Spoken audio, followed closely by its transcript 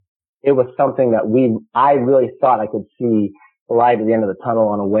it was something that I really thought I could see the light at the end of the tunnel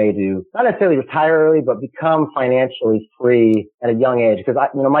on a way to not necessarily retire early, but become financially free at a young age. Because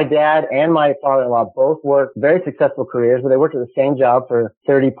my dad and my father-in-law both worked very successful careers, but they worked at the same job for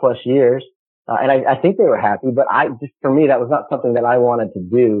 30 plus years. And I think they were happy, but for me, that was not something that I wanted to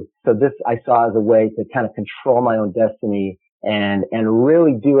do. So this I saw as a way to kind of control my own destiny and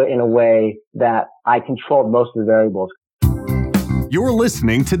really do it in a way that I controlled most of the variables. You're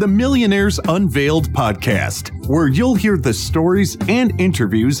listening to the Millionaires Unveiled podcast, where you'll hear the stories and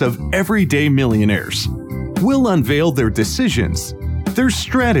interviews of everyday millionaires. We'll unveil their decisions, their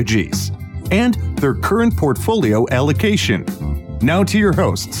strategies, and their current portfolio allocation. Now to your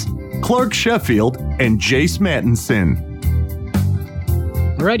hosts, Clark Sheffield and Jace Mattinson.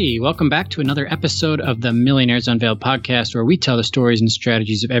 Alrighty, welcome back to another episode of the Millionaires Unveiled podcast, where we tell the stories and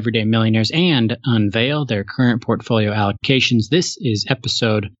strategies of everyday millionaires and unveil their current portfolio allocations. This is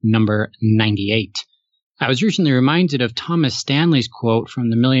episode number 98. I was recently reminded of Thomas Stanley's quote from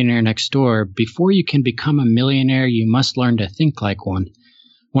The Millionaire Next Door: "Before you can become a millionaire, you must learn to think like one."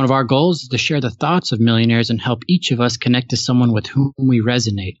 One of our goals is to share the thoughts of millionaires and help each of us connect to someone with whom we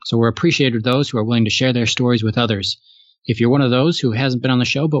resonate. So we're appreciative of those who are willing to share their stories with others. If you're one of those who hasn't been on the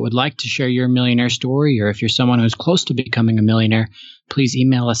show but would like to share your millionaire story, or if you're someone who's close to becoming a millionaire, please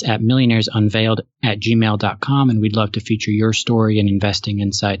email us at millionairesunveiled@gmail.com, and we'd love to feature your story and investing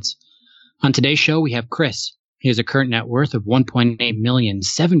insights. On today's show, we have Chris. He has a current net worth of $1.8 million,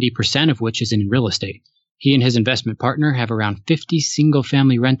 70% of which is in real estate. He and his investment partner have around 50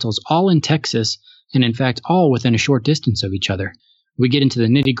 single-family rentals, all in Texas, and in fact, all within a short distance of each other. We get into the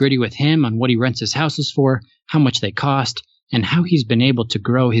nitty-gritty with him on what he rents his houses for, how much they cost, and how he's been able to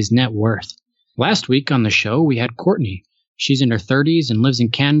grow his net worth. Last week on the show, we had Courtney. She's in her 30s and lives in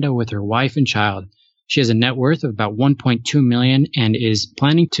Canada with her wife and child. She has a net worth of about $1.2 million and is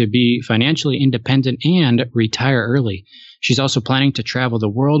planning to be financially independent and retire early. She's also planning to travel the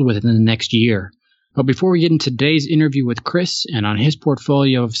world within the next year. But before we get into today's interview with Chris and on his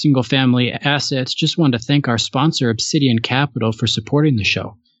portfolio of single-family assets, just wanted to thank our sponsor, Obsidian Capital, for supporting the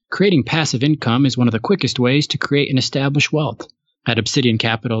show. Creating passive income is one of the quickest ways to create and establish wealth. At Obsidian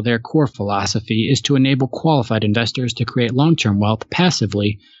Capital, their core philosophy is to enable qualified investors to create long-term wealth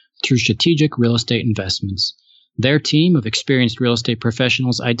passively through strategic real estate investments. Their team of experienced real estate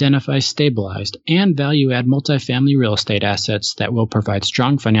professionals identifies stabilized and value-add multifamily real estate assets that will provide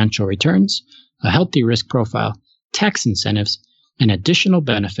strong financial returns, a healthy risk profile, tax incentives, and additional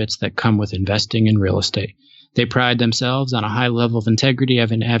benefits that come with investing in real estate. They pride themselves on a high level of integrity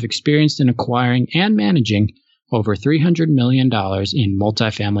and have experienced in acquiring and managing over $300 million in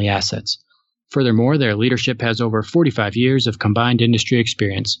multifamily assets. Furthermore, their leadership has over 45 years of combined industry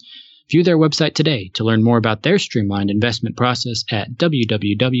experience. View their website today to learn more about their streamlined investment process at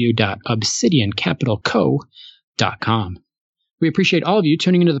www.obsidiancapitalco.com. We appreciate all of you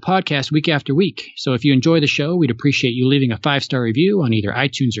tuning into the podcast week after week. So if you enjoy the show, we'd appreciate you leaving a 5-star review on either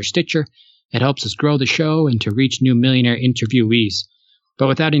iTunes or Stitcher. It helps us grow the show and to reach new millionaire interviewees. But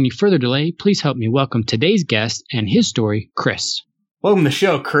without any further delay, please help me welcome today's guest and his story, Chris. Welcome to the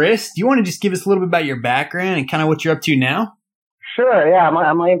show, Chris. Do you want to just give us a little bit about your background and kind of what you're up to now? Sure, yeah.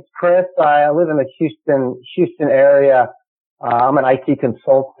 My name's Chris. I live in the Houston area. I'm an IT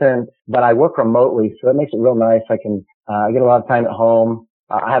consultant, but I work remotely, so that makes it real nice. I can get a lot of time at home.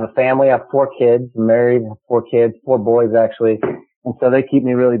 I have a family. I have 4 kids. I'm married. I have 4 kids, 4 boys actually, and so they keep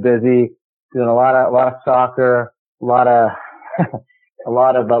me really busy. Doing a lot of soccer, a lot of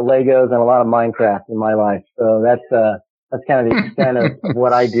Legos, and a lot of Minecraft in my life. So that's kind of the extent of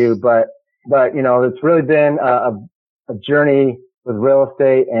what I do. But it's really been a journey with real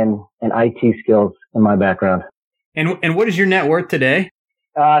estate and IT skills in my background. And what is your net worth today?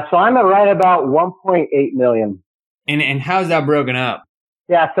 So I'm at right about 1.8 million. And how's that broken up?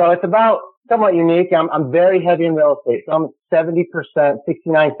 Yeah, so it's about somewhat unique. I'm very heavy in real estate. So I'm 70%,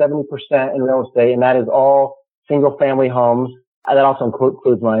 70% in real estate, and that is all single family homes. That also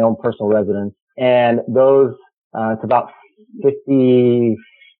includes my own personal residence. And those, it's about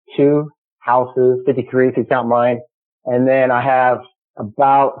 52 houses, 53 if you count mine. And then I have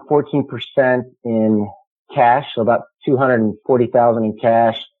about 14% in cash, so about 240,000 in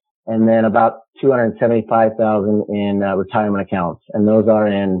cash, and then about 275,000 in retirement accounts. And those are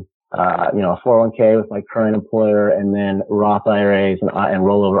in a 401k with my current employer, and then Roth IRAs and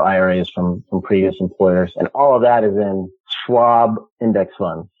rollover IRAs from previous employers. And all of that is in Schwab index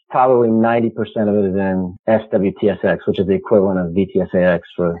funds. Probably 90% of it is in SWTSX, which is the equivalent of VTSAX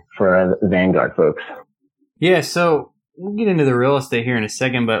for the Vanguard folks. Yeah. So we'll get into the real estate here in a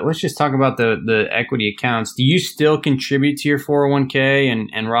second, but let's just talk about the equity accounts. Do you still contribute to your 401k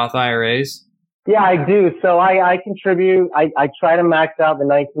and Roth IRAs? Yeah, I do. So I contribute. I try to max out the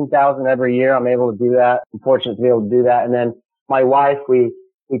 19,000 every year. I'm able to do that. I'm fortunate to be able to do that. And then my wife, we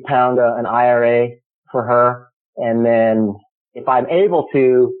pound an IRA for her. And then if I'm able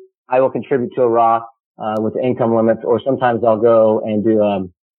to, I will contribute to a Roth, with the income limits, or sometimes I'll go and do,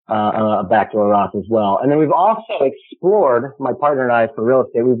 a backdoor Roth as well. And then we've also explored, my partner and I, for real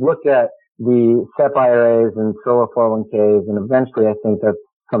estate. We've looked at the SEP IRAs and solo 401ks, and eventually I think that's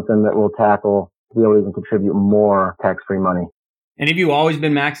something that we'll tackle to be able to even contribute more tax-free money. And have you always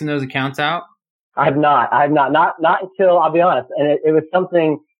been maxing those accounts out? I have not. Not until, I'll be honest. And it was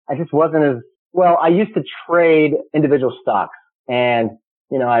something I just wasn't as, well, I used to trade individual stocks, and,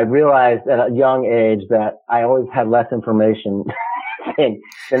 you know, I realized at a young age that I always had less information than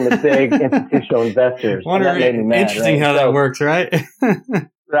the big institutional investors. And that made me mad, interesting, right? How that works, right?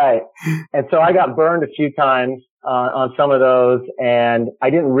 Right. And so I got burned a few times on some of those, and I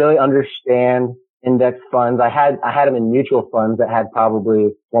didn't really understand index funds. I had them in mutual funds that had probably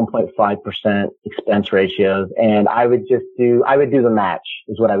 1.5% expense ratios, and I would do the match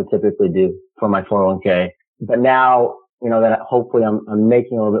is what I would typically do for my 401k. But now, you know, that hopefully I'm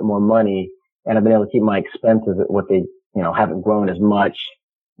making a little bit more money, and I've been able to keep my expenses at what they, you know, haven't grown as much,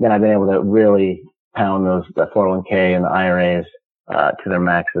 then I've been able to really pound the 401k and the IRAs to their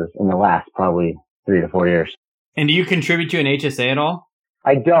maxes in the last probably 3 to 4 years. And do you contribute to an HSA at all?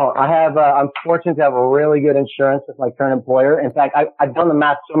 I don't. I'm fortunate to have a really good insurance with my current employer. In fact, I've done the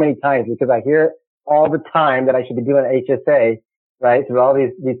math so many times because I hear it all the time that I should be doing an HSA, right, through all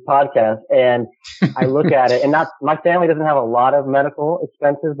these podcasts. And I look at it, and my family doesn't have a lot of medical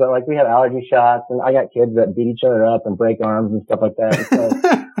expenses, but like we have allergy shots, and I got kids that beat each other up and break arms and stuff like that. And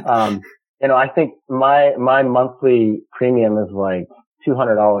so, you know, I think my monthly premium is like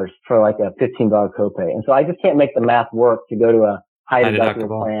 $200 for like a $15 copay. And so I just can't make the math work to go to a high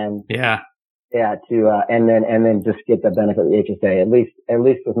deductible plan. Yeah. Yeah. And then just get the benefit of the HSA. At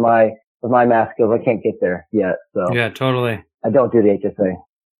least with my math skills, I can't get there yet. So yeah, totally. I don't do the HSA.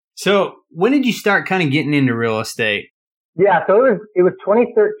 So when did you start kind of getting into real estate? Yeah. So it was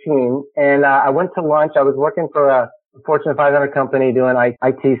 2013, and I went to lunch. I was working for a Fortune 500 company doing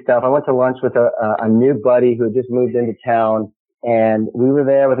IT stuff. I went to lunch with a new buddy who had just moved into town, and we were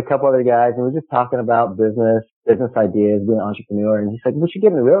there with a couple other guys, and we were just talking about business ideas, being an entrepreneur. And he's like, we should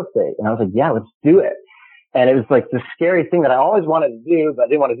get into real estate. And I was like, yeah, let's do it. And it was like the scary thing that I always wanted to do, but I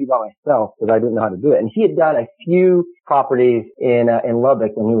didn't want to do by myself because I didn't know how to do it. And he had done a few properties in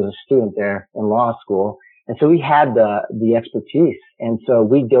Lubbock when he was a student there in law school. And so we had the expertise. And so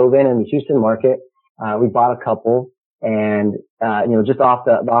we dove in the Houston market. We bought a couple, and, you know, just off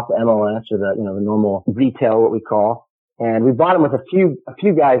the MLS, or the normal retail, what we call. And we bought them with a few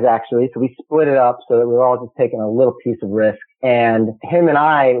guys actually. So we split it up so that we were all just taking a little piece of risk. And him and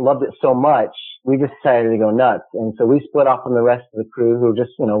I loved it so much, we just decided to go nuts. And so we split off from the rest of the crew who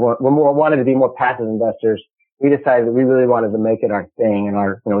just, you know, wanted to be more passive investors. We decided that we really wanted to make it our thing,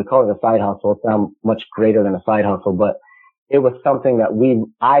 and we call it a side hustle. It sounds much greater than a side hustle, but it was something that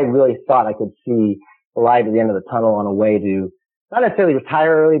I really thought I could see the light at the end of the tunnel on a way to not necessarily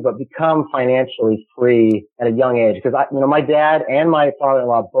retire early, but become financially free at a young age. Because my dad and my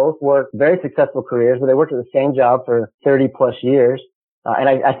father-in-law both worked very successful careers, but they worked at the same job for 30 plus years. And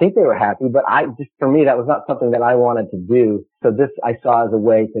I think they were happy, but for me, that was not something that I wanted to do. So this I saw as a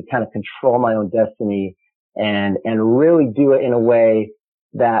way to kind of control my own destiny and really do it in a way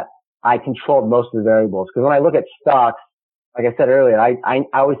that I controlled most of the variables. Because when I look at stocks, like I said earlier, I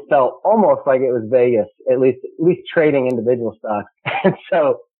always felt almost like it was Vegas, at least trading individual stocks. And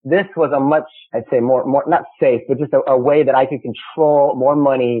so this was a much, I'd say more, not safe, but just a way that I could control more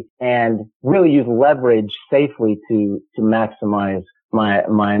money and really use leverage safely to maximize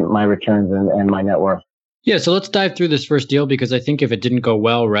my returns and my net worth. Yeah, so let's dive through this first deal, because I think if it didn't go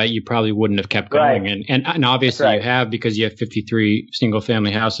well, right, you probably wouldn't have kept going. Right. And obviously you have, because you have 53 single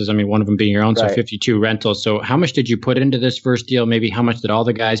family houses. I mean, one of them being your own, so 52 rentals. So how much did you put into this first deal? Maybe how much did all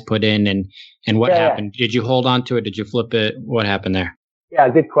the guys put in, and what happened? Did you hold on to it? Did you flip it? What happened there? Yeah,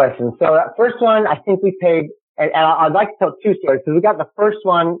 good question. So that first one, I think we paid, and I'd like to tell two stories, because we got the first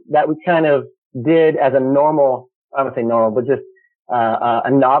one that we kind of did as a normal, I don't say normal, but just a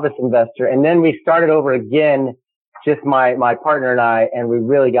novice investor. And then we started over again, just my partner and I, and we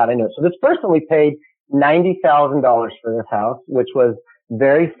really got into it. So this first one, we paid $90,000 for this house, which was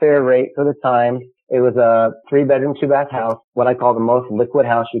very fair rate for the time. It was a 3-bedroom, 2-bath house, what I call the most liquid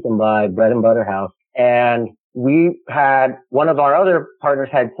house you can buy, bread and butter house. And we had, one of our other partners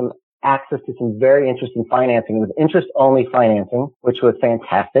had some access to some very interesting financing. It was interest-only financing, which was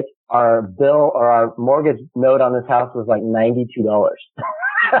fantastic. Our bill or our mortgage note on this house was like $92.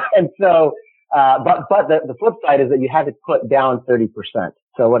 And so, but the flip side is that you had to put down 30%.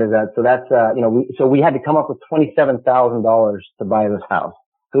 So what is that? So that's, we had to come up with $27,000 to buy this house.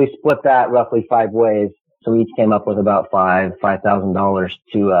 So we split that roughly 5 ways. So we each came up with about $5,000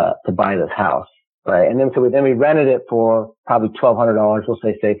 to buy this house. Right. And then we rented it for probably $1,200, we'll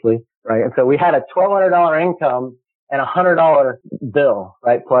say safely. Right. And so we had a $1,200 income and a $100 bill,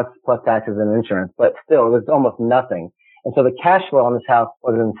 right? Plus taxes and insurance, but still it was almost nothing. And so the cash flow on this house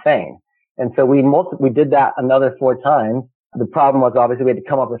was insane. And so we did that another 4 times. The problem was obviously we had to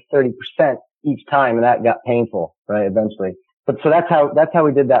come up with 30% each time, and that got painful, right? Eventually. But so that's how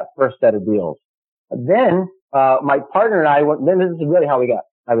we did that first set of deals. Then, my partner and I then this is really how we got,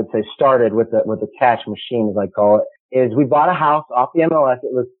 I would say, started with the cash machine, as I call it, is we bought a house off the MLS.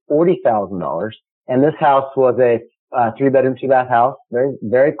 It was $40,000. And this house was a 3-bedroom, 2-bath house, very,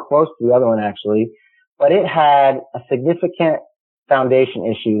 very close to the other one, actually. But it had a significant foundation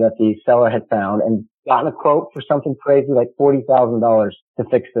issue that the seller had found and gotten a quote for something crazy like $40,000 to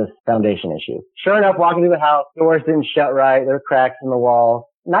fix this foundation issue. Sure enough, walking through the house, doors didn't shut right. There were cracks in the wall.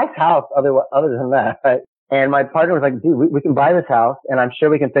 Nice house other than that, right? And my partner was like, dude, we can buy this house and I'm sure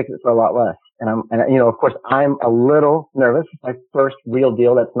we can fix it for a lot less. And of course, I'm a little nervous. It's my first real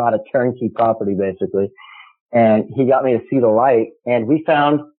deal that's not a turnkey property, basically. And he got me to see the light, and we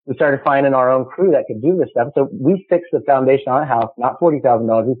started finding our own crew that could do this stuff. So we fixed the foundation on a house, not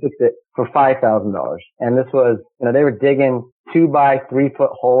 $40,000. We fixed it for $5,000. And this was, they were digging 2 by 3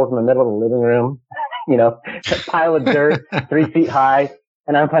 foot holes in the middle of the living room, a pile of dirt 3 feet high.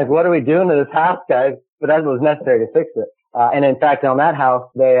 And I'm like, what are we doing to this house, guys? But that was necessary to fix it. And in fact, on that house,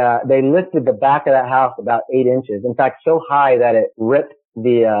 they lifted the back of that house about 8 inches. In fact, so high that it ripped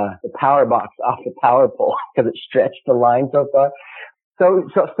the power box off the power pole because it stretched the line so far. So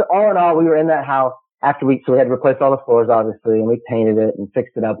all in all, we were in that house so we had to replace all the floors, obviously, and we painted it and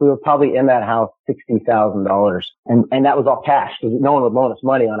fixed it up. We were probably in that house $60,000. And that was all cash because no one would loan us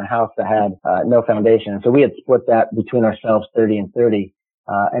money on a house that had no foundation. So we had split that between ourselves 30 and 30.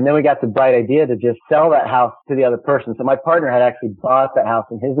 And then we got the bright idea to just sell that house to the other person. So my partner had actually bought that house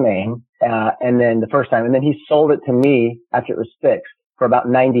in his name, and then the first time, and then he sold it to me after it was fixed for about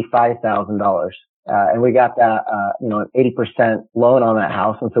 $95,000. And we got that, an 80% loan on that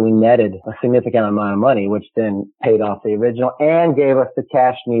house. And so we netted a significant amount of money, which then paid off the original and gave us the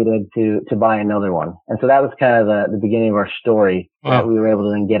cash needed to buy another one. And so that was kind of the beginning of our story. Wow. That we were able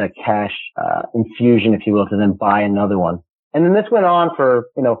to then get a cash, infusion, if you will, to then buy another one. And then this went on for,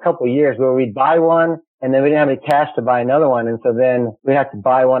 a couple of years where we'd buy one and then we didn't have any cash to buy another one. And so then we had to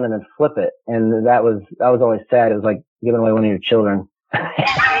buy one and then flip it. And that was always sad. It was like giving away one of your children.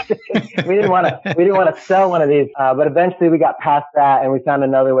 We didn't want to sell one of these. But eventually we got past that and we found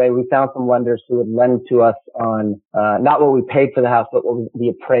another way. We found some lenders who would lend to us on, not what we paid for the house, but what was the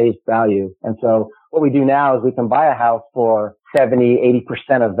appraised value. And so what we do now is we can buy a house for 70,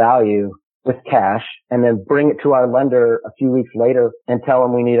 80% of value with cash and then bring it to our lender a few weeks later and tell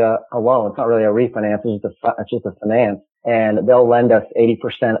them we need a loan. It's not really a refinance. It's just a finance. And they'll lend us 80%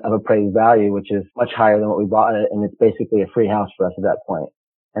 of appraised value, which is much higher than what we bought it. And it's basically a free house for us at that point.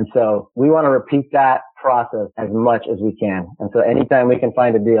 And so we want to repeat that process as much as we can. And so anytime we can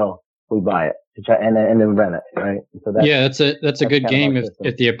find a deal, we buy it to try and then rent it, right? So that's a good game.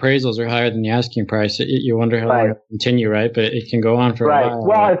 If the appraisals are higher than the asking price, you wonder how long it'll continue, right? But it can go on for a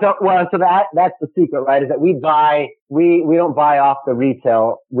while. So that's the secret, right? Is that we don't buy off the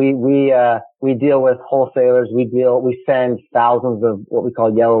retail. We deal with wholesalers. We send thousands of what we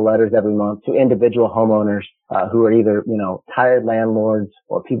call yellow letters every month to individual homeowners, who are either, tired landlords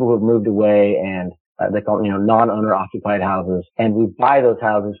or people who have moved away and they call them, non-owner occupied houses. And we buy those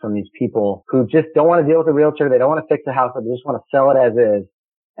houses from these people who just don't want to deal with a realtor. They don't want to fix the house. They just want to sell it as is.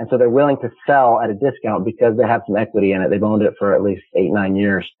 And so they're willing to sell at a discount because they have some equity in it. They've owned it for at least 8-9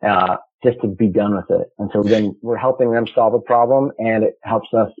 years, just to be done with it. And so then we're helping them solve a problem and it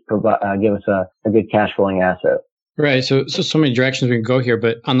helps us give us a good cash flowing asset. Right. So many directions we can go here,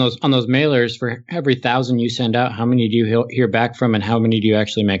 but on those mailers, for every 1,000 you send out, how many do you hear back from and how many do you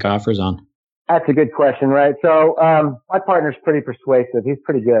actually make offers on? That's a good question, right? So, my partner's pretty persuasive. He's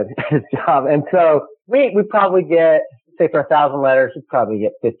pretty good at his job. And so we probably get, say for 1,000 letters, we probably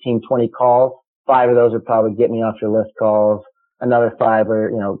get 15, 20 calls. 5 of those are probably get me off your list calls. Another 5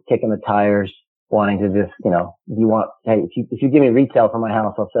 are, kicking the tires, wanting to just, hey, if you give me retail for my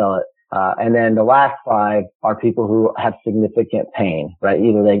house, I'll sell it. And then the last 5 are people who have significant pain, right?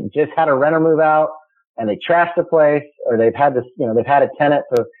 Either they just had a renter move out and they trashed the place, or they've had a tenant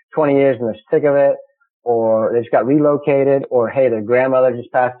for 20 years and they're sick of it, or they just got relocated, or hey, their grandmother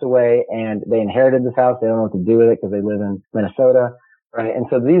just passed away and they inherited this house. They don't know what to do with it because they live in Minnesota. Right. And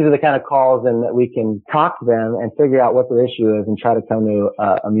so these are the kind of calls and that we can talk to them and figure out what their issue is and try to come to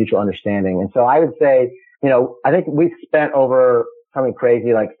a mutual understanding. And so I would say, I think we've spent over something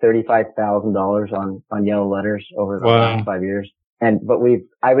crazy like $35,000 on yellow letters over the last 5 years. But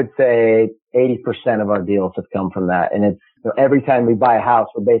I would say 80% of our deals have come from that. And it's, every time we buy a house,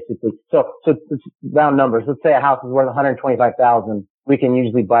 we're basically, so it's round numbers. Let's say a house is worth 125,000. We can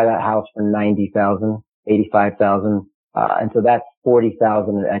usually buy that house for 90,000, 85,000. And so that's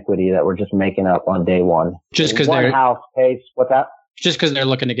 40,000 in equity that we're just making up on day one. Just because one house pays, what's that? Just because they're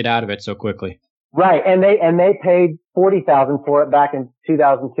looking to get out of it so quickly. Right. And they paid 40,000 for it back in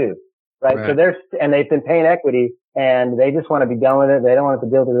 2002. Right. So they've been paying equity and they just want to be done with it. They don't want to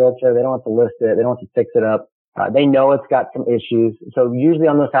deal with the realtor. They don't want to list it. They don't want to fix it up. They know it's got some issues. So usually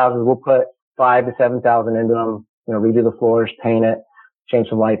on those houses, we'll put 5,000 to 7,000 into them, redo the floors, paint it, change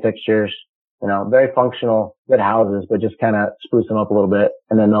some light fixtures, very functional, good houses, but just kind of spruce them up a little bit.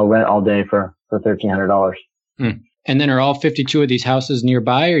 And then they'll rent all day for $1,300. And then are all 52 of these houses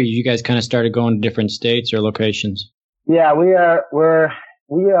nearby, or you guys kind of started going to different states or locations? Yeah, we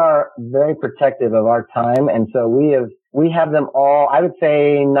are very protective of our time. And so we have them all. I would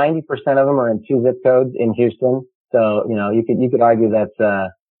say 90% of them are in 2 zip codes in Houston. So, you could argue that's,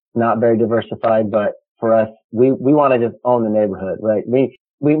 not very diversified, but for us, we want to just own the neighborhood, right?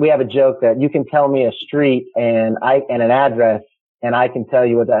 We have a joke that you can tell me a street and an address and I can tell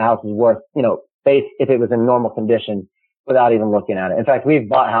you what that house is worth, if it was in normal condition without even looking at it. In fact, we've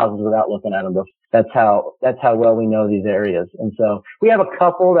bought houses without looking at them before. That's how well we know these areas. And so we have a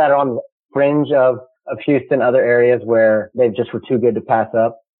couple that are on the fringe of Houston, other areas where they just were too good to pass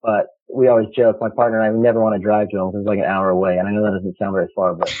up. But we always joke, my partner and I, we never want to drive to them because it's like an hour away. And I know that doesn't sound very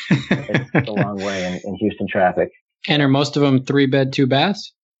far, but it's a long way in Houston traffic. And are most of them 3-bed, 2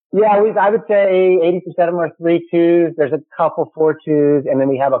 baths? Yeah, I would say 80% of them are 3-2s. There's a couple 4-2s, and then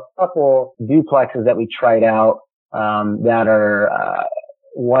we have a couple duplexes that we tried out that are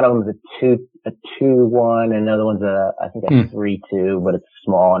one of them's a 2-1, and another one's I think a 3-2, but it's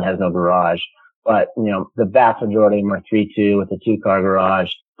small and has no garage. But the vast majority of them are 3-2 with a 2-car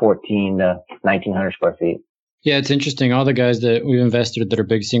garage, 14 to 1,900 square feet. Yeah, it's interesting. All the guys that we've invested that are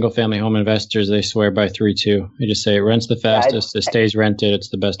big single-family home investors, they swear by 3-2. They just say it rents the fastest, it stays rented, it's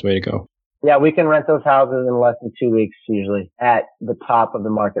the best way to go. Yeah, we can rent those houses in less than 2 weeks usually at the top of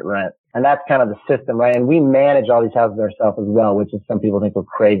the market rent. And that's kind of the system, right? And we manage all these houses ourselves as well, which is some people think we're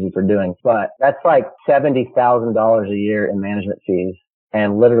crazy for doing. But that's like $70,000 a year in management fees.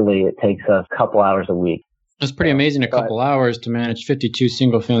 And literally it takes us a couple hours a week. That's pretty amazing. A couple hours to manage 52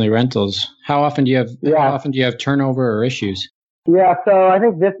 single-family rentals. How often do you have turnover or issues? Yeah, so I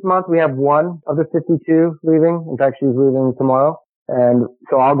think this month we have one of the 52 leaving. In fact, she's leaving tomorrow, and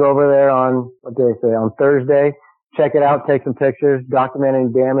so I'll go over there on on Thursday, check it out, take some pictures, document any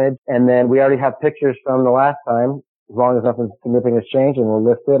damage, and then we already have pictures from the last time. As long as nothing significant has changed, and we'll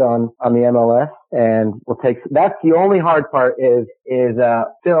list it on the MLS, and that's the only hard part is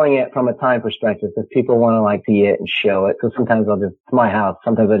filling it from a time perspective, because people want to see it and show it. So sometimes it's my house.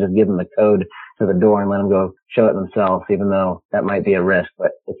 Sometimes I just give them the code to the door and let them go show it themselves, even though that might be a risk,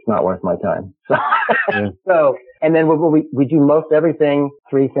 but it's not worth my time. So, and then we do most everything,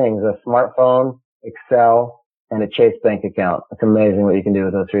 3 things: a smartphone, Excel, and a Chase bank account. It's amazing what you can do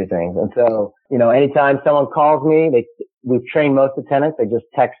with those 3 things. And so, anytime someone calls me, we've trained most of the tenants. They just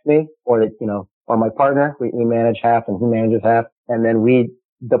text me or my partner. We manage half and he manages half. And then we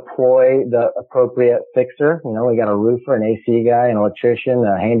deploy the appropriate fixer. We got a roofer, an AC guy, an electrician,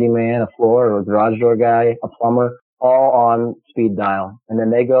 a handyman, a floor or a garage door guy, a plumber, all on speed dial. And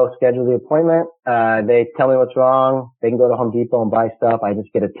then they go schedule the appointment. They tell me what's wrong. They can go to Home Depot and buy stuff. I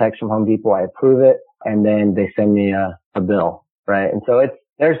just get a text from Home Depot. I approve it. And then they send me a bill, right? And so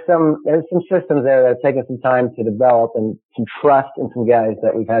there's some systems there that have taken some time to develop and some trust in some guys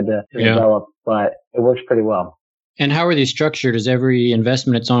that we've had to develop, but it works pretty well. And how are these structured? Is every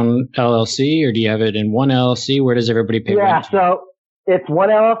investment its own LLC, or do you have it in one LLC? Where does everybody pay rent? Yeah, so it's one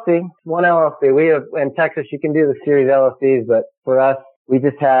LLC. We have, in Texas, you can do the series LLCs, but for us, we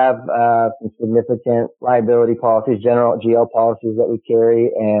just have some significant liability policies, general GL policies that we carry,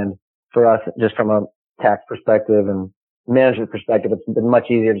 and for us, just from a tax perspective and management perspective, it's been much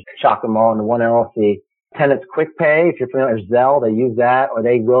easier to chalk them all into one LLC. Tenants Quick Pay, if you're familiar with Zelle, they use that, or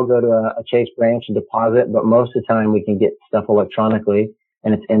they will go to a Chase branch and deposit. But most of the time, we can get stuff electronically,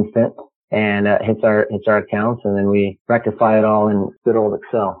 and it's instant, and hits our accounts, and then we rectify it all in good old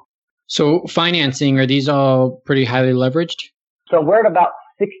Excel. So financing, are these all pretty highly leveraged? So we're at about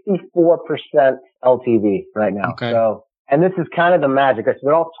 64% LTV right now. Okay. So, and this is kind of the magic. So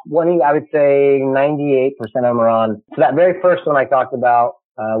they're all 20, I would say 98% of them are on. So that very first one I talked about,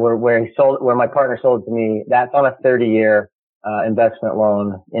 where my partner sold it to me, that's on a 30-year, investment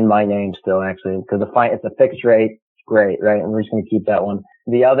loan in my name still, actually, because it's a fixed rate. It's great, right? And we're just going to keep that one.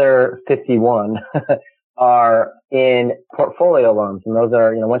 The other 51 are in portfolio loans. And those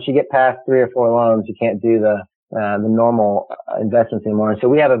are, once you get past 3 or 4 loans, you can't do the normal investments anymore. So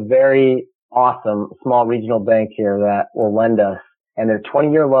we have a very awesome small regional bank here that will lend us, and they're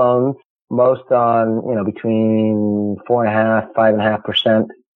 20-year loans, most on, between 4.5%, 5.5%.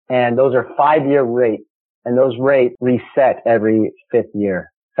 And those are 5-year rates, and those rates reset every 5th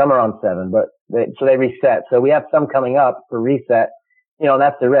year. Some are on 7, but they reset. So we have some coming up for reset.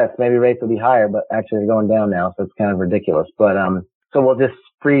 That's the risk. Maybe rates will be higher, but actually they're going down now. So it's kind of ridiculous. But, so we'll just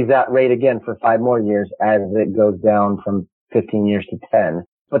freeze that rate again for 5 more years as it goes down from 15 years to 10.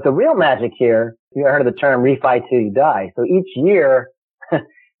 But the real magic here, you heard of the term refi till you die. So each year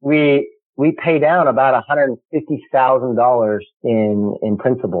we pay down about $150,000 in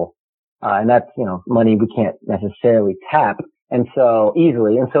principal. And that's, money we can't necessarily tap. And so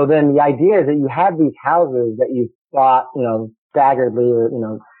easily. And so then the idea is that you have these houses that you bought, staggeredly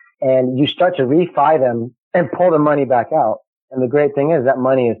or, and you start to refi them and pull the money back out. And the great thing is that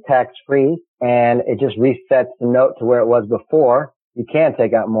money is tax free and it just resets the note to where it was before. You can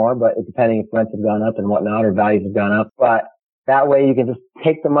take out more, but it's depending if rents have gone up and whatnot or values have gone up. But that way you can just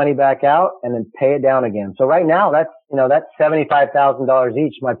take the money back out and then pay it down again. So right now that's $75,000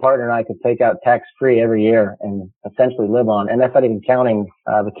 each. My partner and I could take out tax free every year and essentially live on. And that's not even counting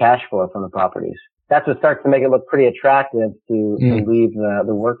the cash flow from the properties. That's what starts to make it look pretty attractive to leave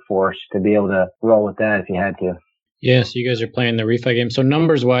the workforce to be able to roll with that if you had to. Yeah, so you guys are playing the refi game. So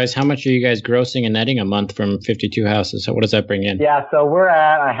numbers-wise, how much are you guys grossing and netting a month from 52 houses? So what does that bring in? Yeah, so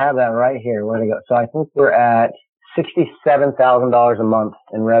I have that right here. Where'd it go? So I think we're at $67,000 a month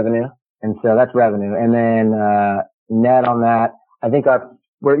in revenue. And so that's revenue. And then net on that, I think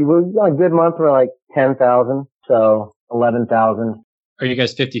we're on a good month, we're like 10,000. So 11,000. Are you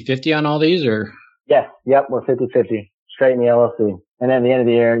guys 50-50 on all these or? Yes. Yep. We're 50-50 straight in the LLC. And then at the end of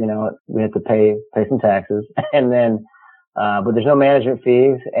the year, we have to pay some taxes and then, but there's no management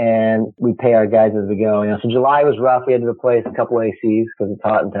fees and we pay our guys as we go. So July was rough. We had to replace a couple ACs because it's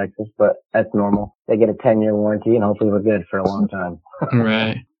hot in Texas, but that's normal. They get a 10-year warranty and hopefully we're good for a long time.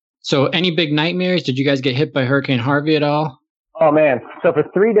 Right. So any big nightmares? Did you guys get hit by Hurricane Harvey at all? Oh man. So for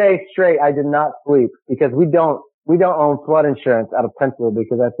 3 days straight, I did not sleep because we don't own flood insurance out of principle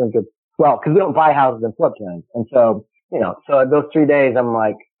because I think because we don't buy houses in floodplains. And so, so those 3 days, I'm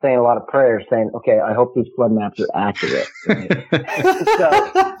like saying a lot of prayers saying, okay, I hope these flood maps are accurate. Right?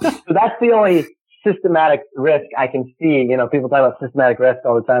 so that's the only systematic risk I can see. People talk about systematic risk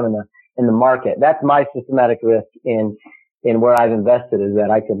all the time in the market. That's my systematic risk in where I've invested is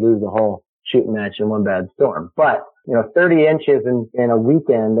that I could lose the whole shooting match in one bad storm. But, 30 inches in a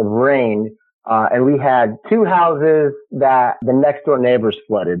weekend of rain, and we had 2 houses that the next door neighbors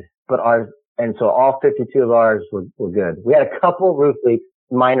flooded, but and so all 52 of ours were good. We had a couple roof leaks,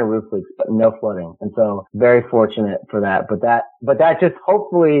 minor roof leaks, but no flooding. And so very fortunate for that. But that just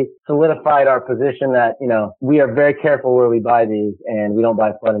hopefully solidified our position that, we are very careful where we buy these and we don't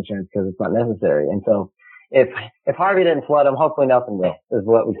buy flood insurance because it's not necessary. And so if Harvey didn't flood them, hopefully nothing will, is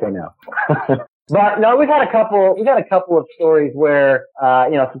what we say now. But no, we got a couple of stories where,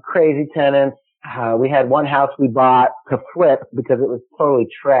 some crazy tenants. We had one house we bought to flip because it was totally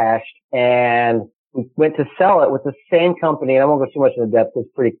trashed and we went to sell it with the same company. And I won't go too much into depth. It's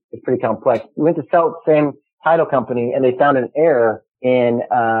pretty complex. We went to sell it the same title company and they found an error in,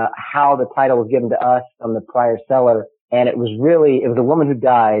 how the title was given to us from the prior seller. And it was a woman who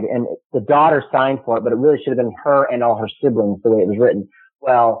died and the daughter signed for it, but it really should have been her and all her siblings the way it was written.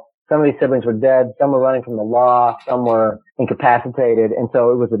 Well, some of these siblings were dead. Some were running from the law. Some were incapacitated. And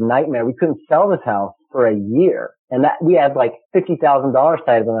so it was a nightmare. We couldn't sell this house for a year. And that we had like $50,000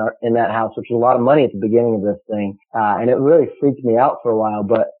 tied up in that house, which was a lot of money at the beginning of this thing. And it really freaked me out for a while.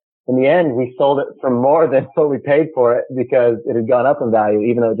 But in the end, we sold it for more than what we paid for it because it had gone up in value,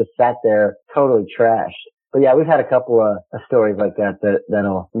 even though it just sat there totally trashed. But yeah, we've had a couple of stories like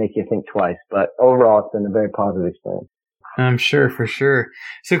that'll make you think twice. But overall, it's been a very positive experience. I'm sure, for sure.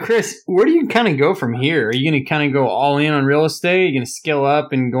 So, Chris, where do you kind of go from here? Are you going to kind of go all in on real estate? Are you going to scale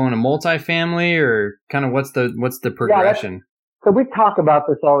up and go into multifamily, or kind of what's the progression? Yeah, so we talk about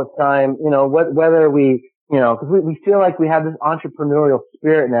this all the time. Whether we, because we feel like we have this entrepreneurial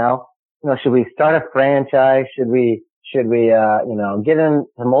spirit now. Should we start a franchise? Should we Should we, get into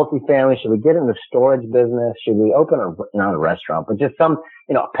multifamily? Should we get into storage business? Should we open not a restaurant, but just some,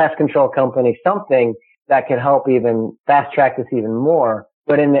 pest control company, something that could help even fast track this even more.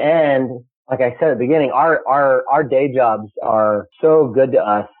 But in the end, like I said at the beginning, our day jobs are so good to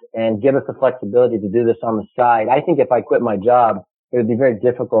us and give us the flexibility to do this on the side. I think if I quit my job, it would be very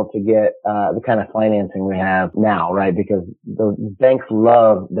difficult to get the kind of financing we have now, right? Because the banks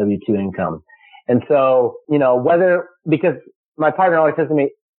love W-2 income. And so, because my partner always says to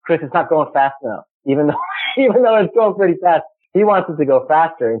me, Chris, it's not going fast enough, even though it's going pretty fast. He wants it to go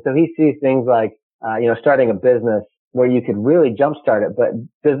faster. And so he sees things like, starting a business where you could really jumpstart it, but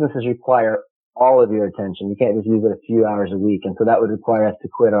businesses require all of your attention. You can't just use it a few hours a week. And so that would require us to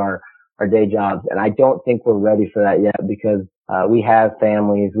quit our day jobs. And I don't think we're ready for that yet because, we have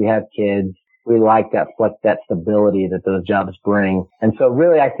families, we have kids. We like that stability that those jobs bring. And so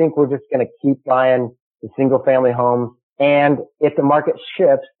really, I think we're just going to keep buying the single family homes. And if the market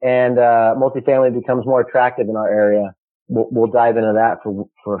shifts and, multifamily becomes more attractive in our area, we'll dive into that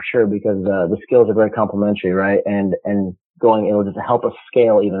for sure because, the skills are very complementary, right? And it'll just help us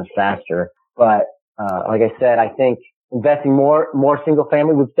scale even faster. But, like I said, I think investing more single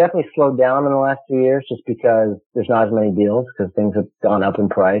family, we've definitely slowed down in the last 2 years just because there's not as many deals because things have gone up in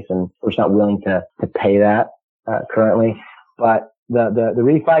price and we're just not willing to pay that, currently. But the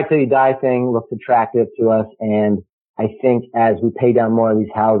refi till you die thing looks attractive to us. And I think as we pay down more of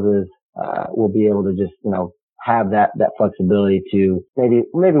these houses, we'll be able to just, have that flexibility to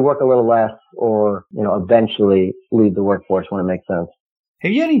maybe work a little less or, eventually leave the workforce when it makes sense.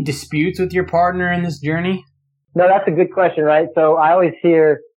 Have you had any disputes with your partner in this journey? No, that's a good question, right? So I always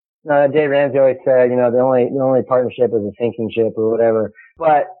hear, Dave Ramsey always said, the only partnership is a sinking ship or whatever.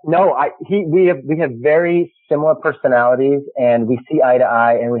 But no, we have very similar personalities and we see eye to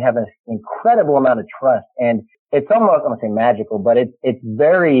eye and we have an incredible amount of trust. And it's almost, I'm going to say magical, but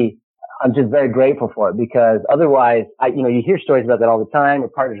I'm just very grateful for it because otherwise, you hear stories about that all the time where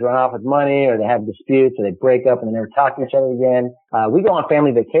partners run off with money or they have disputes or they break up and they never talk to each other again. We go on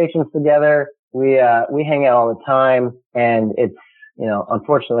family vacations together. We hang out all the time and it's,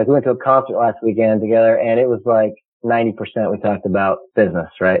 unfortunately, like we went to a concert last weekend together and it was like 90% we talked about business,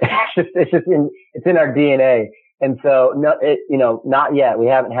 right? It's in our DNA. And so, not yet. We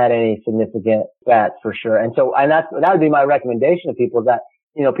haven't had any significant bats for sure. And so, that would be my recommendation to people that,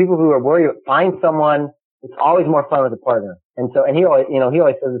 people who are worried, find someone. It's always more fun with a partner. And so, and he always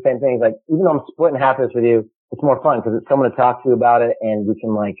says the same thing. He's like, even though I'm splitting half of this with you, it's more fun because it's someone to talk to about it and we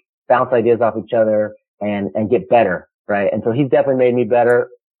can like bounce ideas off each other and get better. Right. And so he's definitely made me better.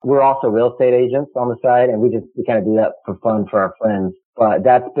 We're also real estate agents on the side and we kind of do that for fun for our friends. But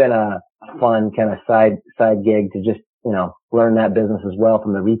that's been a fun kind of side gig to just, learn that business as well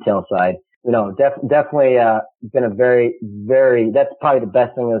from the retail side. Definitely, been a very, very, that's probably the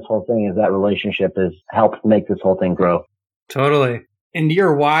best thing of this whole thing is that relationship has helped make this whole thing grow. Totally. And do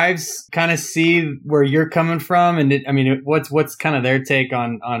your wives kind of see where you're coming from? And what's kind of their take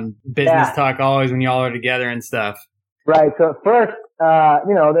on business talk always when y'all are together and stuff? Right. So at first, there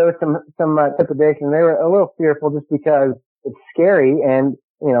was some trepidation. They were a little fearful just because it's scary. And,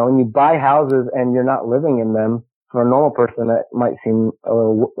 when you buy houses and you're not living in them, for a normal person, that might seem a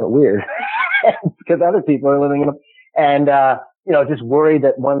little weird because other people are living in them. And, just worried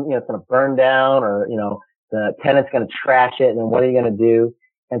that one, it's going to burn down or, the tenant's going to trash it. And then what are you going to do?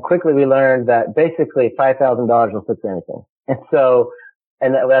 And quickly we learned that basically $5,000 will fix anything. And so,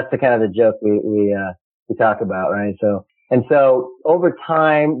 that's the kind of the joke we talk about, right? So over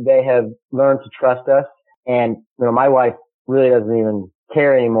time, they have learned to trust us. And, my wife really doesn't even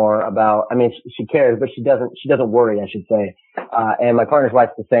care anymore about, she cares, but she doesn't worry, I should say. And my partner's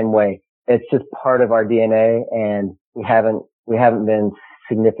wife's the same way. It's just part of our DNA and we haven't been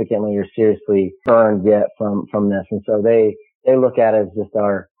significantly or seriously burned yet from this. And so they look at it as just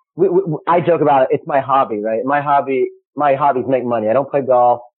I joke about it. It's my hobby, right? My hobbies make money. I don't play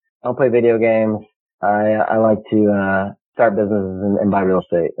golf. I don't play video games. I like to, start businesses and buy real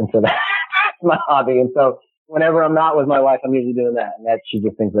estate. And so that's my hobby. And so whenever I'm not with my wife, I'm usually doing that. And she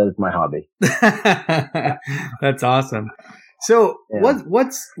just thinks that it's my hobby. That's awesome. So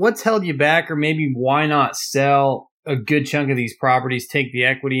what's held you back or maybe why not sell a good chunk of these properties, take the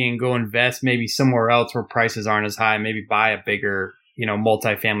equity and go invest maybe somewhere else where prices aren't as high, maybe buy a bigger,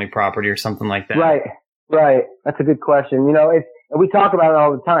 multifamily property or something like that? Right. That's a good question. And we talk about it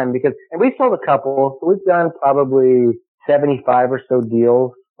all the time and we sold a couple. So we've done probably 75 or so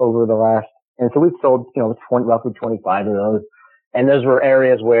deals over the last, and so we've sold, roughly 25 of those. And those were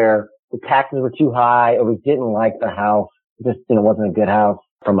areas where the taxes were too high or we didn't like the house. just, wasn't a good house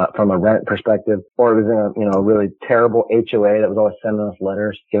from a rent perspective, or it was in a really terrible HOA that was always sending us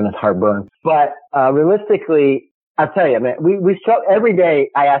letters, giving us heartburn. But, realistically, I'll tell you, man, we sell every day.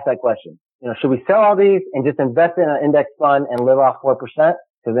 I ask that question, should we sell all these and just invest in an index fund and live off 4%? Cause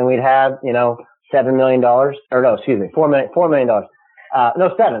then we'd have, $7 million or no, excuse me, $4 million.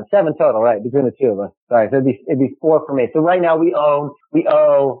 No, seven total, right? Between the two of us. Sorry. So it'd be 4 for me. So right now we owe,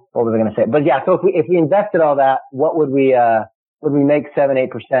 what was I going to say? But yeah, so if we invested all that, what would we make 7-8%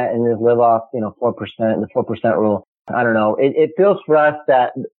 and just live off, 4%, the 4% rule? I don't know. It feels for us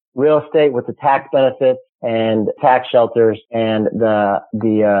that real estate with the tax benefits and tax shelters and the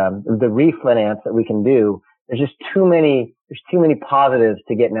refinance that we can do, there's too many positives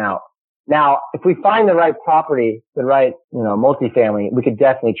to getting out. Now, if we find the right property, the right, multifamily, we could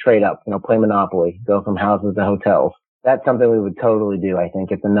definitely trade up, play Monopoly, go from houses to hotels. That's something we would totally do, I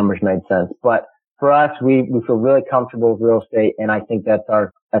think, if the numbers made sense. But for us, we feel really comfortable with real estate, and I think that's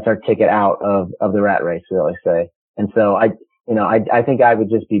our ticket out of the rat race, we always say. And so I think I would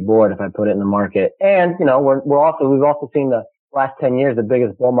just be bored if I put it in the market. And, we've also seen the last 10 years, the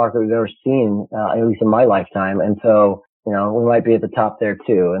biggest bull market we've ever seen, at least in my lifetime. And so, we might be at the top there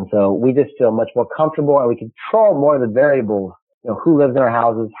too. And so we just feel much more comfortable, and we control more of the variables, who lives in our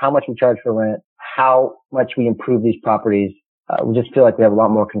houses, how much we charge for rent, how much we improve these properties. We just feel like we have a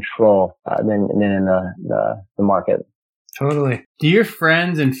lot more control, than in the market. Totally. Do your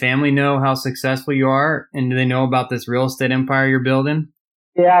friends and family know how successful you are? And do they know about this real estate empire you're building?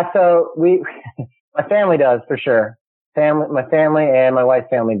 Yeah. So my family does for sure. My family and my wife's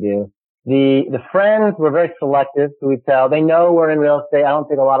family do. The friends, we're very selective, so we tell. They know we're in real estate. I don't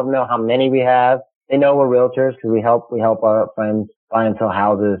think a lot of them know how many we have. They know we're realtors because we help our friends buy and sell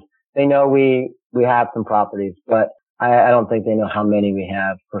houses. They know we have some properties, but I don't think they know how many we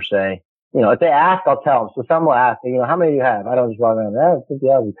have per se. If they ask, I'll tell them. So some will ask, how many do you have? I don't just walk around,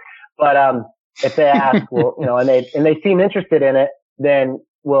 50,000. But, if they ask, well, and they seem interested in it, then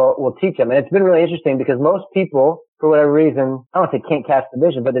we'll teach them. And it's been really interesting because most people, for whatever reason, I don't say can't cast the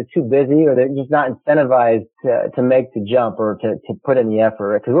vision, but they're too busy or they're just not incentivized to make the jump or to put in the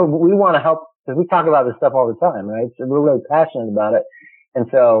effort. Because we want to help, because we talk about this stuff all the time, right? So we're really passionate about it. And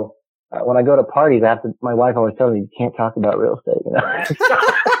so, when I go to parties, my wife always tells me, you can't talk about real estate,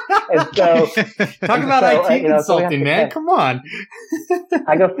 And so, talk about IT consulting, man. Come on.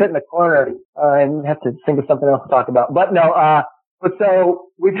 I go sit in the corner, and have to think of something else to talk about. But no, but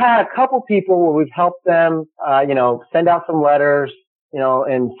so we've had a couple people where we've helped them, send out some letters,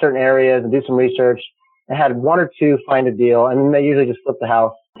 in certain areas and do some research. I had 1 or 2 find a deal, and they usually just flip the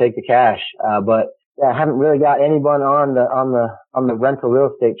house, take the cash. But yeah, I haven't really got anyone on the rental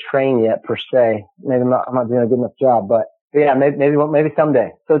real estate train yet per se. Maybe I'm not doing a good enough job, but yeah, maybe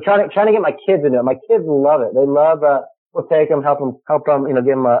someday. So trying to get my kids into it. My kids love it. They love, we'll take them, help them, give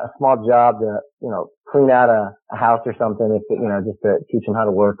them a small job to, clean out a house or something, just to teach them how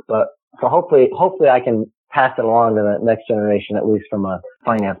to work. But so hopefully I can pass it along to the next generation, at least from a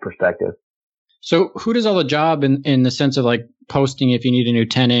finance perspective. So who does all the job in the sense of like posting if you need a new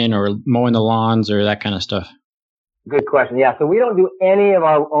tenant or mowing the lawns or that kind of stuff? Good question. Yeah. So we don't do any of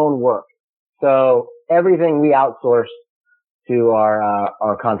our own work. So everything we outsource to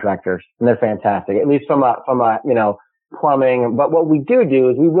our contractors, and they're fantastic, at least from a plumbing. But what we do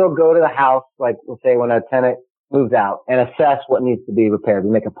is we will go to the house, like we'll say when a tenant moves out, and assess what needs to be repaired.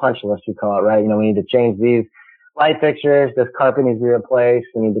 We make a punch list, we call it, right? We need to change these light fixtures, this carpet needs to be replaced,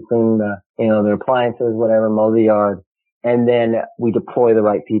 we need to clean the appliances, whatever, mow the yard. And then we deploy the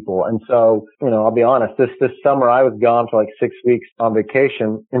right people. And so, I'll be honest, this summer I was gone for like 6 weeks on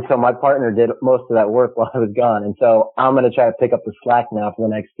vacation. And so my partner did most of that work while I was gone. And so I'm going to try to pick up the slack now for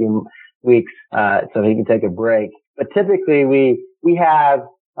the next few weeks, so he can take a break. But typically we have,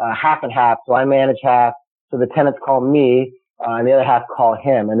 half and half. So I manage half. So the tenants call me, and the other half call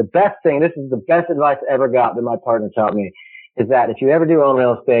him. And the best thing, this is the best advice I ever got that my partner taught me, is that if you ever do own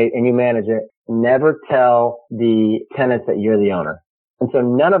real estate and you manage it, never tell the tenants that you're the owner. And so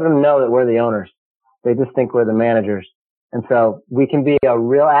none of them know that we're the owners. They just think we're the managers. And so we can be a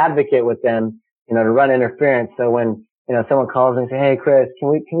real advocate with them, to run interference. So when, someone calls and say, hey, Chris, can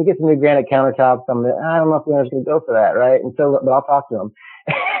we get some new granite countertops? I don't know if the owner's going to go for that. Right. And so, but I'll talk to them.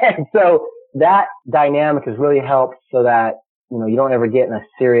 And so that dynamic has really helped so that, you don't ever get in a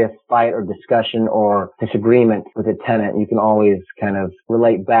serious fight or discussion or disagreement with a tenant. You can always kind of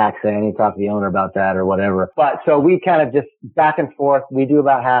relate back, say, I need to talk to the owner about that or whatever. But so we kind of just back and forth. We do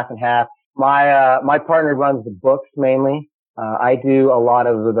about half and half. My partner runs the books mainly. I do a lot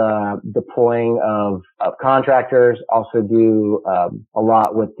of the deploying of contractors, also do a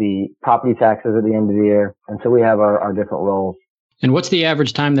lot with the property taxes at the end of the year. And so we have our different roles. And what's the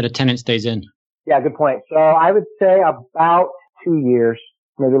average time that a tenant stays in? Yeah, good point. So I would say about 2 years,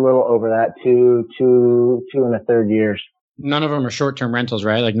 maybe a little over that, two and a third years. None of them are short-term rentals,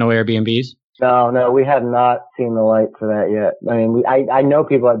 right? Like no Airbnbs? No, we have not seen the light for that yet. I mean, I know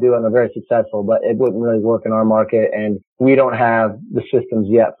people that do it and are very successful, but it wouldn't really work in our market, and we don't have the systems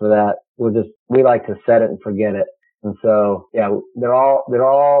yet for that. We like to set it and forget it. And so, yeah, they're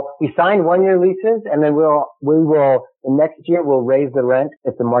all, we signed 1-year leases, and then the next year we'll raise the rent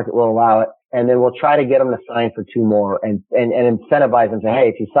if the market will allow it. And then we'll try to get them to sign for 2 more and incentivize them, say, hey,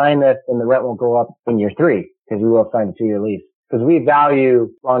 if you sign this, then the rent will go up in year 3 because we will sign a 2-year lease. Because we value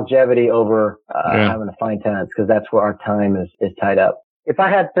longevity over having to find tenants, because that's where our time is tied up. If I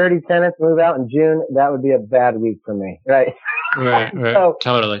had 30 tenants move out in June, that would be a bad week for me, right? Right. So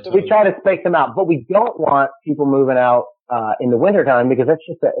totally. we try to space them out, but we don't want people moving out in the wintertime, because it's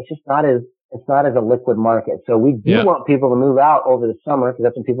just not as a liquid market. So we do want people to move out over the summer, because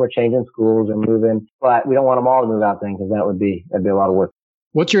that's when people are changing schools and moving. But we don't want them all to move out then, because that'd be a lot of work.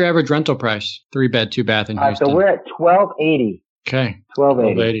 What's your average rental price? 3-bed, 2-bath in Houston. So we're at $1,280. Okay.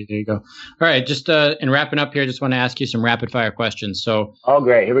 $1,280. There you go. All right. Just in wrapping up here, just want to ask you some rapid fire questions. So. Oh,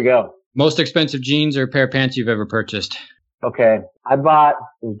 great. Here we go. Most expensive jeans or pair of pants you've ever purchased? Okay. I bought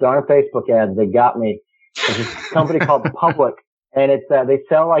these darn Facebook ads. They got me. There's this company called Public, and it's they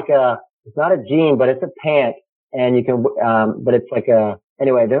sell like it's not a jean, but it's a pant, and you can but it's like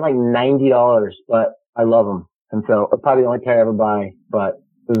anyway, they're like $90, but I love them. And so it's probably the only pair I ever buy, but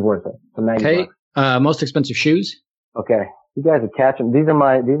it was worth it. So $90. Okay. Most expensive shoes? Okay. You guys are catching. These are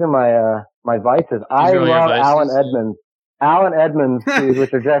my vices. I love Allen Edmonds shoes,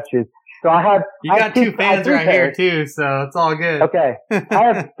 which are dress shoes. So You got 2 fans right here too, so it's all good. Okay. I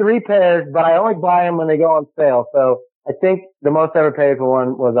have 3 pairs, but I only buy them when they go on sale. So I think the most I ever paid for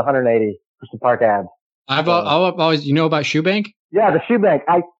one was $180 for some Park Ave. I've always, about Shoebank? Yeah, the Shoebank.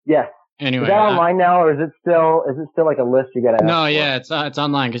 Yes. Anyway, is that online now, or is it still like a list you got to? No, yeah, it's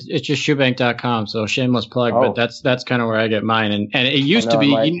online because it's just shoebank.com. So shameless plug, but that's kind of where I get mine. And it used to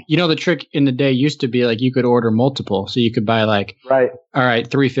be, the trick in the day used to be like you could order multiple, so you could buy like all right,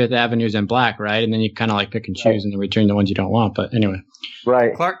 3 Fifth Avenues in black, right, and then you kind of like pick and choose and then return the ones you don't want. But anyway,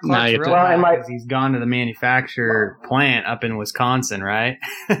 right. Clark's because he's gone to the manufacturer plant up in Wisconsin, right?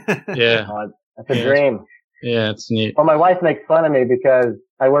 Yeah, that's a dream. Yeah, it's neat. Well, my wife makes fun of me because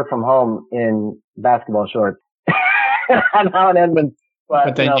I work from home in basketball shorts. I'm Allen Edmonds.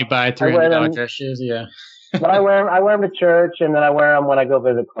 But then you buy $300 dress shoes, yeah. But I wear them to church, and then I wear them when I go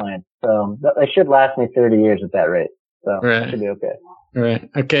visit clients. So they should last me 30 years at that rate. So it should be okay. Right.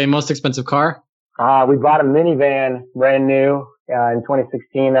 Okay, most expensive car? We bought a minivan, brand new, in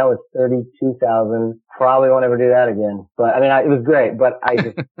 2016. That was $32,000. Probably won't ever do that again. But I mean, it was great, but I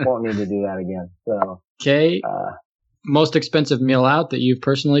just won't need to do that again. So. Okay. Most expensive meal out that you've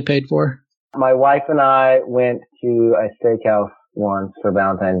personally paid for? My wife and I went to a steakhouse once for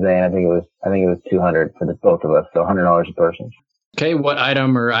Valentine's Day, and I think it was $200 for the both of us, so $100 a person. Okay, what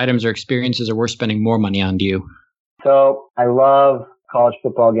items or experiences are worth spending more money on to you? So I love college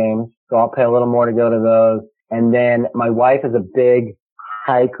football games, so I'll pay a little more to go to those. And then my wife is a big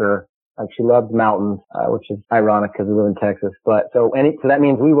hiker. Like, she loves mountains, which is ironic because we live in Texas. But so that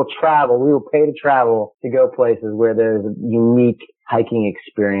means we will pay to travel to go places where there's a unique hiking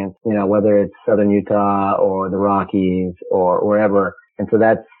experience, whether it's Southern Utah or the Rockies or wherever. And so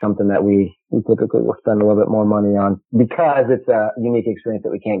that's something that we typically will spend a little bit more money on because it's a unique experience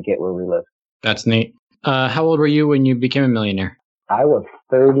that we can't get where we live. That's neat. How old were you when you became a millionaire? I was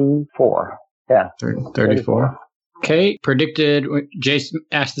 34. Yeah. 34. Okay. Jason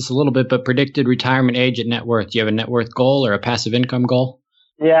asked this a little bit, but predicted retirement age at net worth. Do you have a net worth goal or a passive income goal?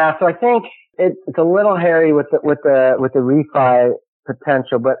 Yeah. So I think it's a little hairy with the refi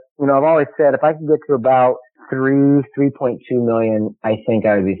potential, but I've always said if I could get to about 3.2 million, I think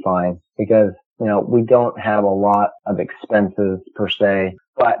I would be fine because, we don't have a lot of expenses per se,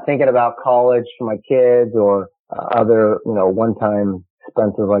 but thinking about college for my kids or other, one-time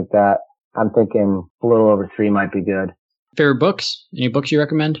expenses like that, I'm thinking a little over 3 might be good. Favorite books? Any books you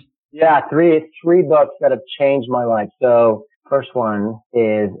recommend? Yeah, three books that have changed my life. So first one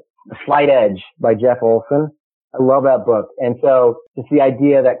is The Slight Edge by Jeff Olson. I love that book. And so it's the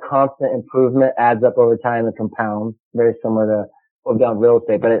idea that constant improvement adds up over time and compounds, very similar to what we've done in real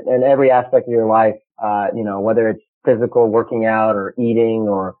estate, but in every aspect of your life, whether it's physical, working out or eating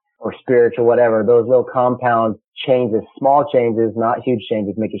or spiritual, whatever, those little compound changes, small changes, not huge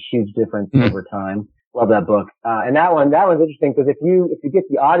changes, make a huge difference over time. Love that book. And that one's interesting because if you get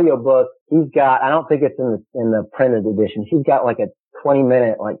the audio book, he's got, I don't think it's in the printed edition. He's got like a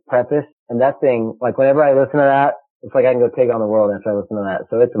 20-minute like preface, and that thing, like whenever I listen to that, it's like I can go take on the world after I listen to that.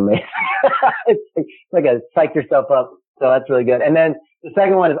 So it's amazing. It's like a psych yourself up. So that's really good. And then the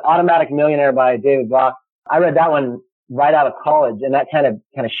second one is Automatic Millionaire by David Block. I read that one right out of college, and that kind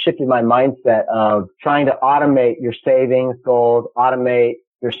of shifted my mindset of trying to automate your savings goals, automate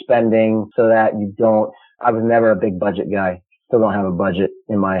your spending so that you don't, I was never a big budget guy. Still don't have a budget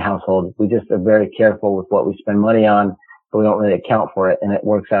in my household. We just are very careful with what we spend money on, but we don't really account for it, and it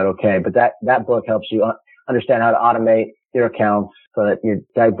works out okay. But that book helps you understand how to automate your accounts so that you're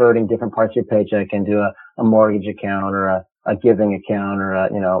diverting different parts of your paycheck into a mortgage account or a giving account or a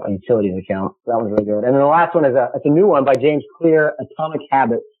utilities account. That one's really good. And then the last one is it's a new one by James Clear, Atomic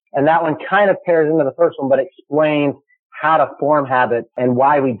Habits. And that one kind of pairs into the first one, but explains how to form habits and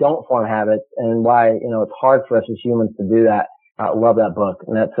why we don't form habits and why, it's hard for us as humans to do that. I love that book.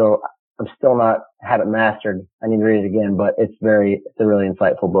 And so I'm still not habit mastered. I need to read it again, but it's a really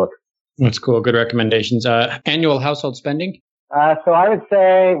insightful book. That's cool. Good recommendations. Annual household spending? So I would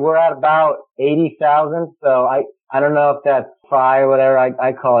say we're at about 80,000. So I don't know if that's FI or whatever.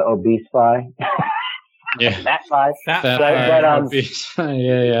 I call it obese FI. Yeah. Fat FI. Obese FI.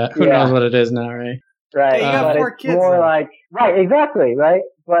 Yeah. Who knows what it is now, right? Right. You have but 4 it's kids. more like, right, exactly, right?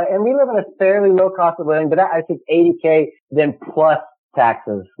 And we live in a fairly low cost of living, but I think 80K then plus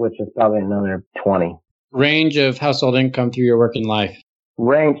taxes, which is probably another 20. Range of household income through your working life.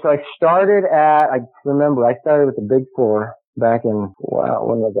 Range. So I started with the Big Four back in,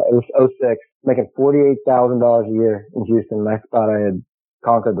 when was that? It was 06, making $48,000 a year in Houston. And I thought I had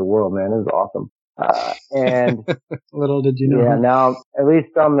conquered the world, man. It was awesome. And little did you know. Yeah, now at least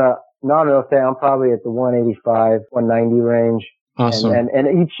I'm non-real estate, I'm probably at the 185, 190 range. Awesome.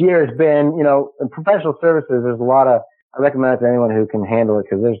 And each year has been, in professional services, there's a lot of, I recommend it to anyone who can handle it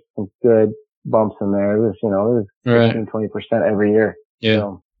because there's some good bumps in there. It was 15, 20% every year. Yeah.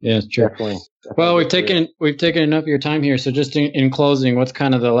 So yeah, it's true. Definitely well, we've taken enough of your time here. So just in closing, what's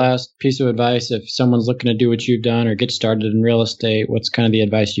kind of the last piece of advice if someone's looking to do what you've done or get started in real estate? What's kind of the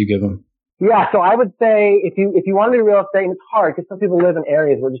advice you give them? Yeah, so I would say if you want to do real estate, and it's hard because some people live in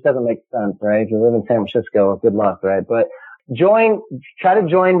areas where it just doesn't make sense, right? If you live in San Francisco, good luck, right? But try to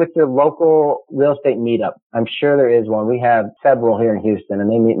join with your local real estate meetup. I'm sure there is one. We have several here in Houston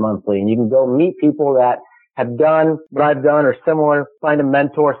and they meet monthly, and you can go meet people that have done what I've done or similar, find a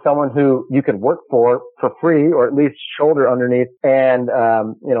mentor, someone who you could work for free or at least shoulder underneath and,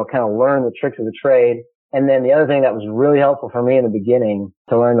 kind of learn the tricks of the trade. And then the other thing that was really helpful for me in the beginning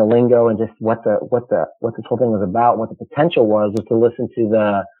to learn the lingo and just what this whole thing was about, what the potential was to listen to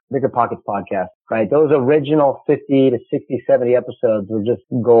the Bigger Pockets podcast, right? Those original 50 to 60, 70 episodes were just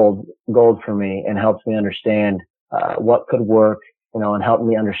gold for me and helps me understand, what could work, and helped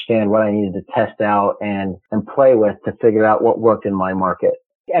me understand what I needed to test out and play with to figure out what worked in my market.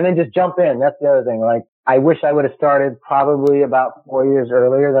 And then just jump in. That's the other thing. Like, I wish I would have started probably about 4 years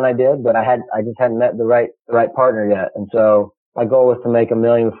earlier than I did, but I just hadn't met the right partner yet. And so my goal was to make $1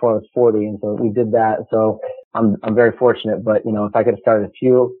 million before I was 40. And so we did that. So I'm very fortunate, but if I could have started a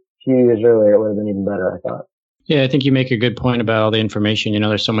few years earlier, it would have been even better, I thought. Yeah, I think you make a good point about all the information.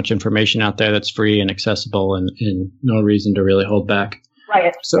 There's so much information out there that's free and accessible and no reason to really hold back.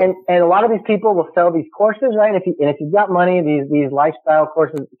 Right. So, and a lot of these people will sell these courses, right? And if you've got money, these lifestyle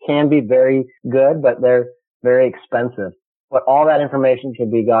courses can be very good, but they're very expensive. But all that information can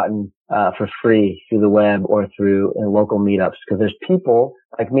be gotten for free through the web or through local meetups, because there's people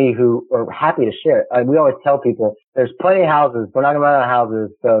like me who are happy to share it. We always tell people there's plenty of houses. We're not going to run out of houses,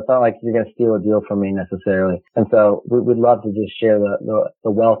 so it's not like you're going to steal a deal from me necessarily. And so we'd love to just share the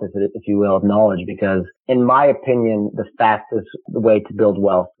wealth, if you will, of knowledge, because in my opinion, the fastest way to build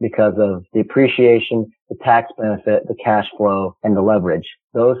wealth because of the appreciation, the tax benefit, the cash flow, and the leverage.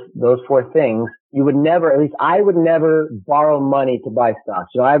 Those 4 things. You would never, at least I would never borrow money to buy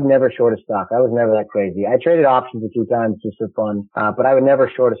stocks. I've never short a stock. I was never that crazy. I traded options a few times just for fun, but I would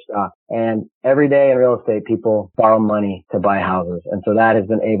never short a stock. And every day in real estate, people borrow money to buy houses. And so that has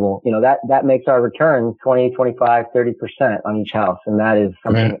been able, that makes our return 20, 25, 30% on each house. And that is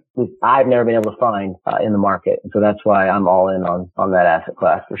something I've never been able to find in the market. And so that's why I'm all in on that asset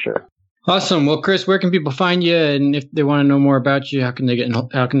class for sure. Awesome. Well, Chris, where can people find you? And if they want to know more about you, how can they get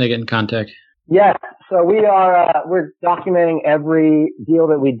in contact? Yes. So we're documenting every deal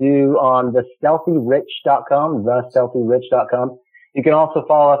that we do on thestealthyrich.com, thestealthyrich.com. You can also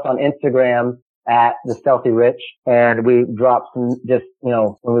follow us on Instagram at the Stealthy Rich, and we drop some just,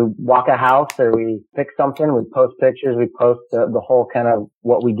 when we walk a house or we fix something, we post pictures, we post the whole kind of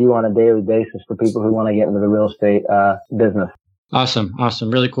what we do on a daily basis for people who want to get into the real estate business. Awesome.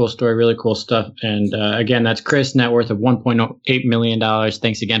 Really cool story. Really cool stuff. And again, that's Chris, net worth of $1.8 million.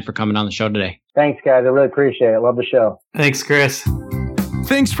 Thanks again for coming on the show today. Thanks, guys. I really appreciate it. Love the show. Thanks, Chris.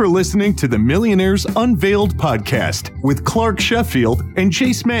 Thanks for listening to the Millionaires Unveiled podcast with Clark Sheffield and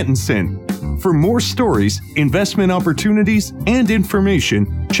Chase Mattinson. For more stories, investment opportunities, and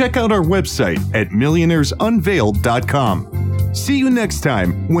information, check out our website at millionairesunveiled.com. See you next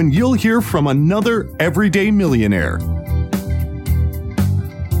time when you'll hear from another everyday millionaire.